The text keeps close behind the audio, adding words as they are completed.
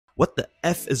What the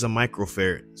F is a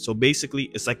microfarad? So basically,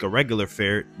 it's like a regular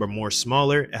farad, but more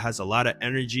smaller. It has a lot of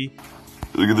energy.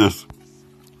 Look at this.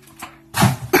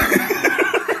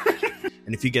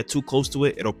 And if you get too close to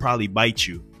it, it'll probably bite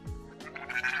you.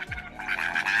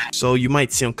 So you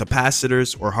might see on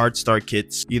capacitors or hard start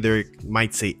kits, either it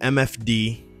might say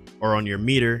MFD, or on your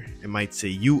meter, it might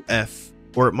say UF,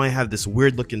 or it might have this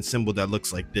weird looking symbol that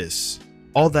looks like this.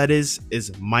 All that is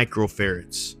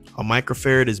microfarads. A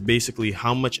microfarad is basically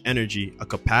how much energy a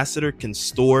capacitor can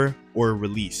store or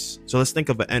release. So let's think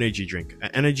of an energy drink. An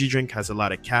energy drink has a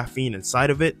lot of caffeine inside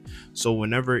of it. So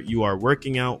whenever you are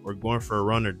working out or going for a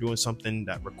run or doing something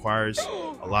that requires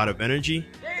a lot of energy,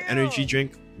 the energy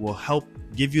drink will help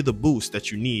give you the boost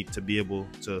that you need to be able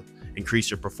to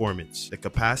increase your performance. The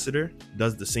capacitor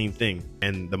does the same thing,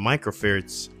 and the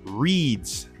microfarads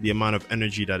reads the amount of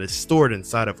energy that is stored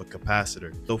inside of a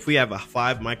capacitor. So if we have a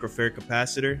 5 microfarad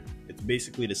capacitor, it's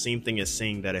basically the same thing as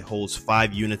saying that it holds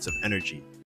 5 units of energy.